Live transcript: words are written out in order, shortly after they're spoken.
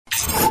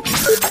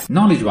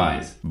Knowledge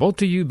Wise, brought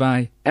to you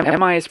by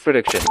MIS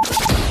Prediction.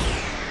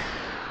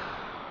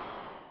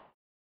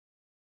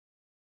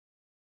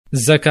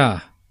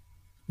 Zakah.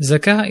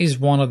 Zakah is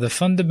one of the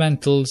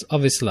fundamentals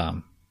of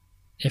Islam.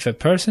 If a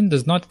person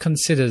does not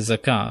consider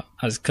zakah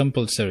as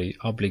compulsory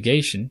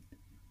obligation,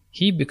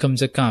 he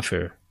becomes a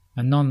kafir,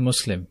 a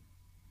non-Muslim.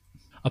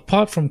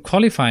 Apart from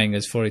qualifying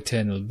us for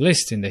eternal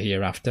bliss in the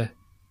hereafter,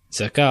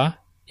 zakah,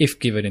 if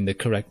given in the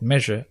correct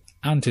measure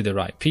and to the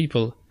right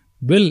people,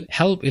 will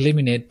help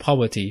eliminate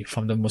poverty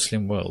from the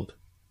Muslim world.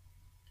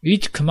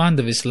 Each command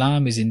of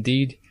Islam is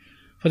indeed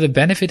for the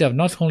benefit of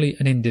not only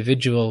an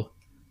individual,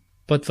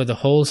 but for the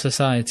whole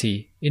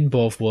society in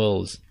both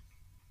worlds.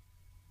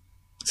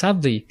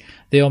 Sadly,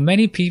 there are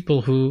many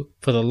people who,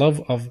 for the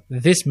love of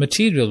this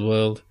material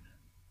world,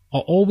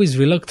 are always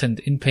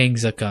reluctant in paying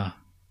zakah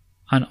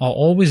and are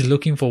always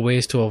looking for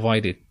ways to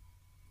avoid it.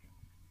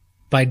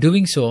 By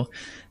doing so,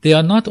 they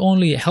are not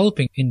only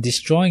helping in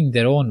destroying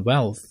their own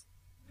wealth,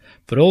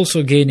 but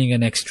also gaining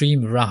an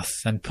extreme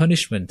wrath and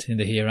punishment in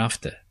the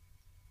hereafter.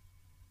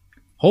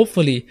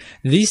 Hopefully,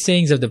 these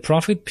sayings of the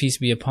Prophet, peace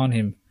be upon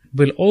him,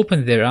 will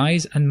open their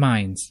eyes and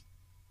minds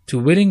to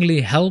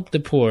willingly help the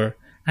poor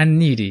and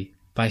needy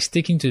by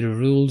sticking to the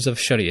rules of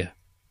Sharia.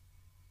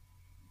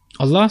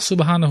 Allah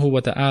subhanahu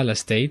wa ta'ala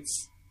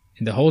states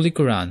in the Holy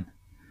Quran,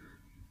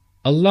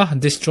 Allah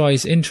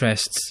destroys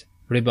interests,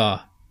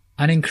 riba,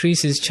 and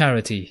increases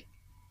charity.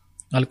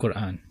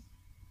 Al-Quran.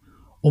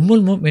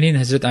 Al-Mu'minin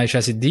Hazrat Aisha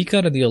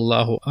Siddiqa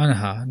radiallahu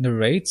anha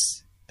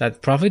narrates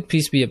that Prophet,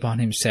 peace be upon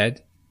him,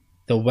 said,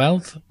 the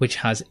wealth which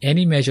has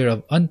any measure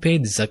of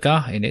unpaid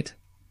zakah in it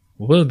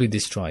will be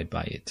destroyed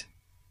by it.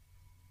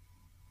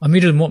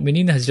 Amir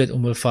al-Mu'minin Hazrat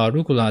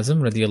Farooq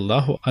al-Azam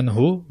radiallahu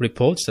anhu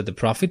reports that the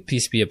Prophet,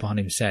 peace be upon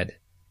him, said,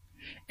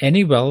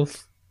 any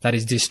wealth that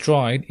is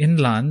destroyed in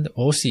land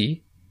or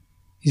sea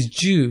is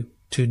due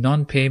to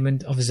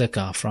non-payment of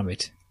zakah from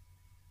it.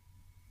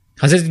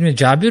 Hazrat ibn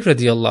Jabir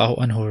radiallahu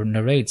anhu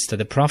narrates that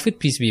the Prophet,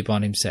 peace be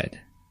upon him,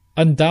 said,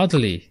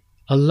 undoubtedly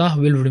Allah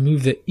will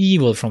remove the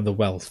evil from the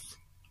wealth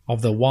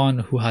of the one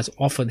who has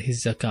offered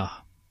his zakah.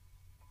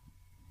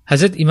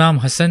 Hazrat Imam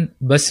Hassan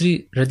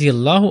Basri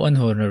radiallahu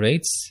anhu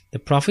narrates, the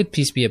Prophet,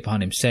 peace be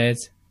upon him,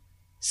 says,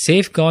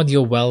 safeguard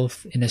your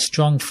wealth in a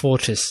strong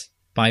fortress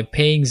by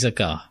paying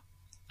zakah,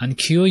 and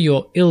cure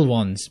your ill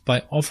ones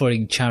by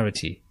offering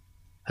charity.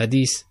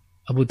 Hadith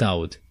Abu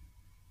Dawud.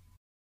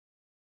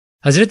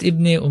 Hazrat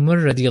Ibn Umar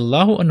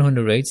radiallahu anhu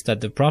narrates that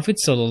the Prophet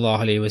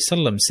sallallahu alaihi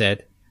wasallam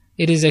said,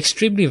 it is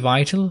extremely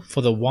vital for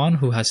the one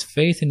who has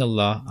faith in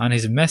Allah and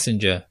His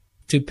Messenger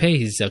to pay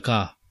his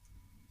zakah.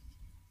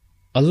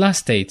 Allah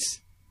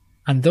states,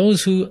 and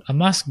those who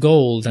amass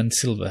gold and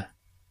silver,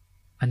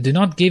 and do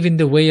not give in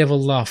the way of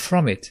Allah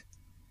from it,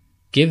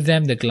 give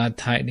them the glad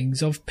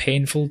tidings of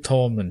painful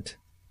torment,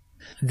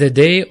 the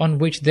day on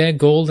which their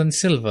gold and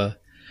silver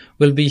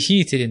will be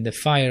heated in the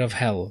fire of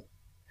hell,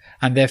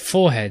 and their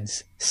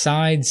foreheads,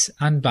 sides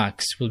and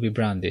backs will be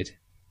branded.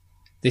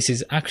 This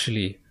is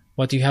actually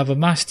what you have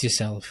amassed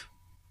yourself,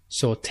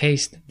 so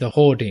taste the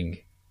hoarding.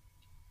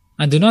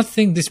 And do not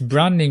think this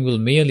branding will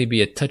merely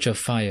be a touch of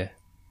fire,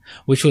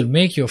 which will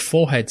make your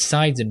forehead,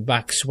 sides and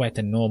back sweat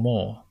and no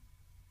more.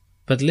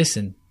 But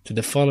listen to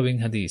the following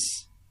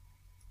hadith.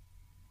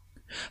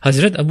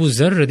 Hazrat Abu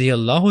Zar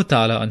radiallahu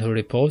ta'ala anhu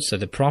reports that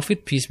the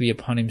Prophet, peace be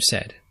upon him,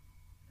 said,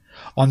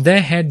 on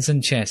their heads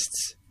and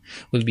chests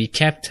will be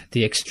kept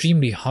the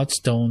extremely hot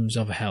stones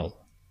of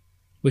hell,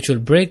 which will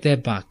break their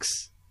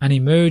backs and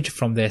emerge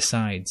from their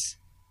sides,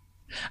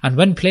 and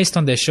when placed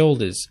on their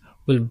shoulders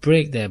will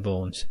break their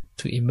bones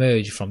to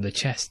emerge from the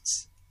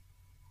chests.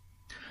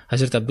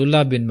 Hazrat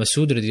Abdullah bin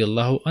Masud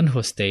radiallahu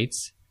anhu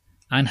states,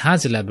 and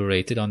has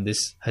elaborated on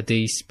this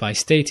hadith by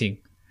stating,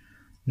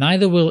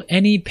 neither will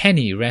any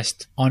penny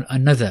rest on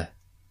another,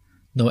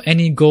 nor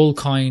any gold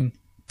coin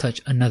touch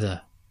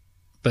another,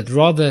 but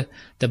rather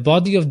the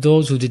body of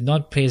those who did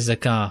not pay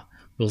zakah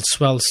will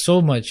swell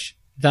so much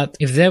that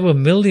if there were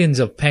millions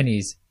of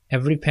pennies,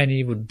 every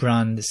penny would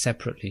brand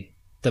separately.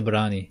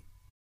 Tabrani.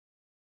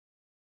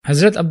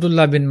 Hazrat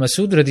Abdullah bin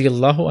Masud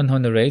radiallahu anhu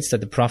narrates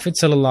that the Prophet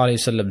sallallahu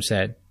alaihi wasallam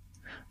said,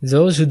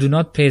 those who do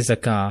not pay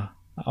zakah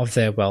of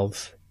their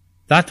wealth,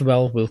 that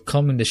wealth will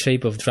come in the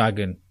shape of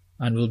dragon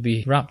and will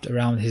be wrapped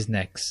around his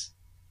necks.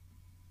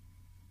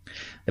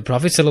 The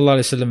Prophet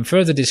ﷺ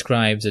further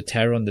describes the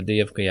terror on the day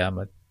of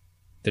Qiyamah.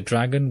 The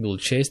dragon will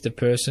chase the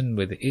person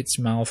with its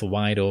mouth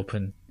wide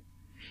open.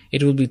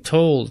 It will be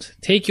told,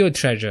 take your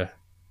treasure,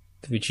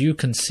 which you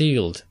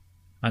concealed,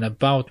 and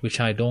about which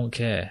I don't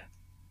care.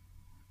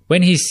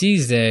 When he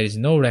sees there is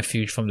no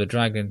refuge from the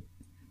dragon,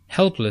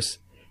 helpless,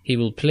 he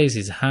will place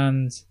his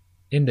hands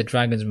in the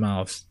dragon's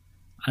mouth,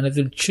 and it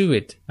will chew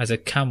it as a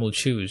camel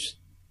chews.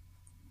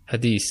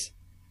 Hadith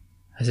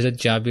Hazrat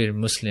Jabir,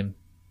 Muslim.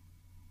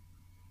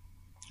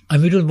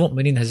 Amirul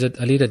Mu'minin Hazrat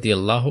Ali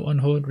radiallahu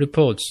anhu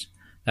reports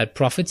that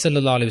Prophet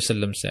sallallahu alaihi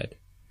wasallam said,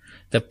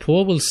 the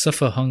poor will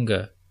suffer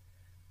hunger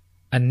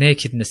and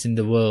nakedness in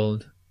the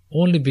world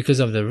only because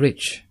of the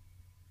rich.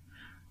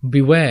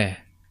 Beware,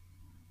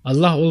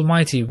 Allah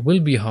Almighty will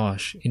be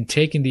harsh in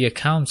taking the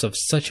accounts of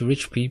such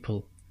rich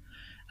people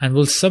and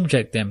will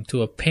subject them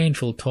to a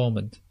painful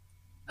torment.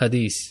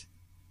 Hadith,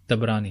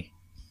 Tabrani.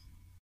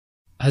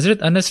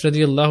 Hazrat Anas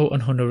radiallahu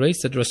anhu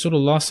narrates that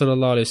Rasulullah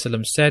sallallahu alaihi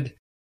wasallam said,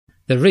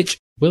 "The rich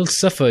will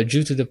suffer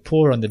due to the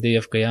poor on the day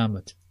of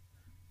Qiyamah.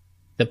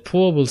 The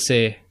poor will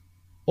say,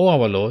 O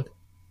our Lord,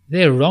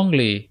 they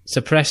wrongly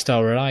suppressed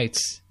our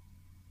rights,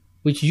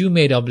 which you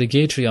made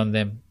obligatory on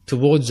them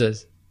towards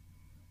us."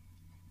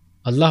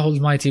 Allah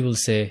Almighty will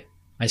say,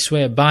 "I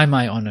swear by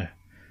my honor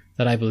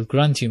that I will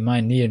grant you my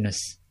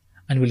nearness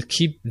and will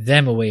keep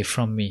them away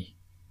from me."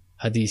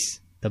 Hadith,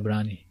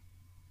 Tabrani.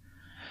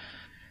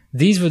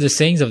 These were the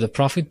sayings of the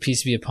Prophet,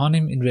 peace be upon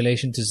him, in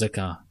relation to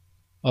zakah.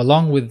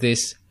 Along with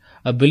this,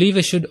 a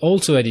believer should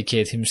also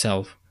educate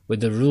himself with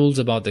the rules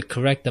about the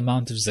correct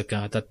amount of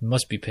zakah that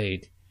must be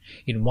paid,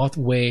 in what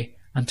way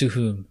and to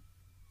whom.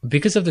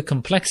 Because of the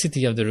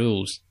complexity of the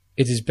rules,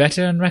 it is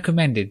better and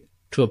recommended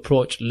to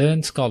approach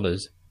learned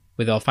scholars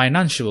with our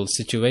financial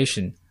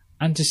situation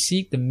and to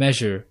seek the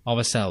measure of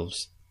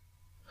ourselves.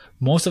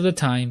 Most of the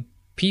time,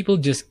 people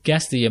just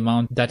guess the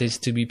amount that is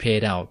to be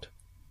paid out.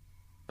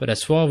 But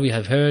as far we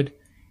have heard,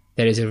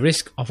 there is a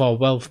risk of our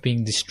wealth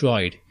being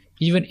destroyed,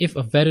 even if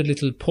a very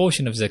little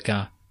portion of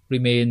zakah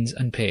remains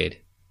unpaid.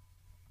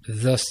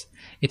 Thus,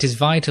 it is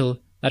vital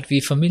that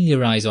we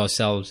familiarize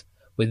ourselves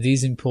with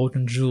these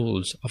important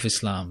rules of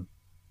Islam.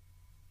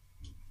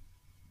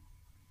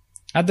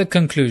 At the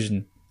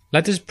conclusion,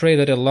 let us pray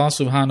that Allah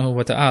subhanahu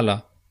wa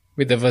ta'ala,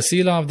 with the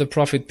wasila of the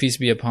Prophet, peace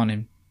be upon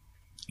him,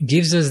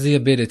 gives us the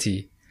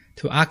ability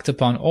to act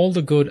upon all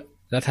the good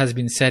that has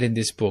been said in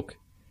this book,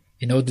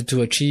 in order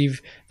to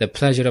achieve the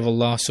pleasure of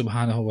Allah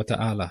subhanahu wa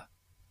ta'ala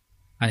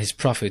and His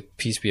Prophet,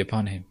 peace be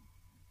upon him.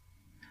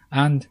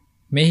 And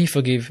may He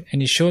forgive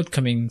any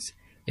shortcomings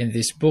in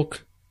this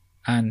book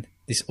and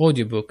this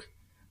audiobook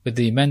with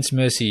the immense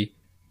mercy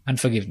and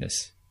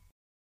forgiveness.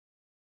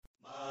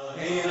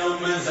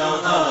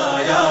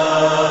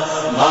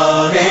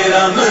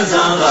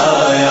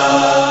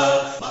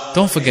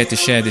 Don't forget to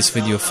share this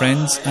with your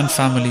friends and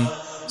family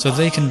so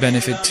they can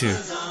benefit too.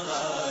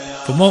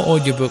 For more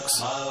audiobooks,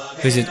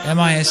 visit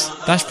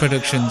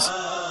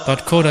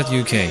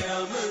mis-productions.co.uk.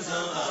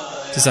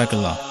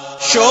 Jazakallah.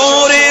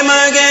 शोरे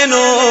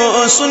मगनो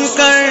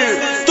सुनकर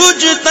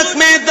तुझ तक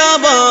में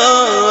दबा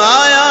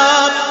आया,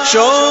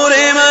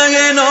 शोरे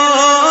मगनो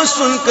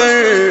सुनकर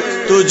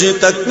तुझ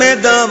तक में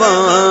दबा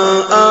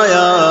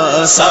आया।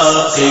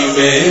 साकी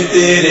में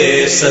तेरे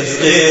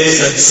सदके,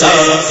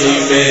 साकी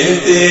में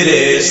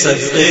तेरे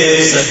सदके,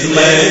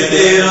 मैं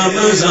तेरा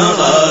मज़ा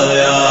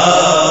आया,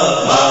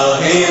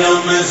 माहे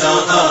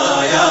रमज़ान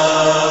आया।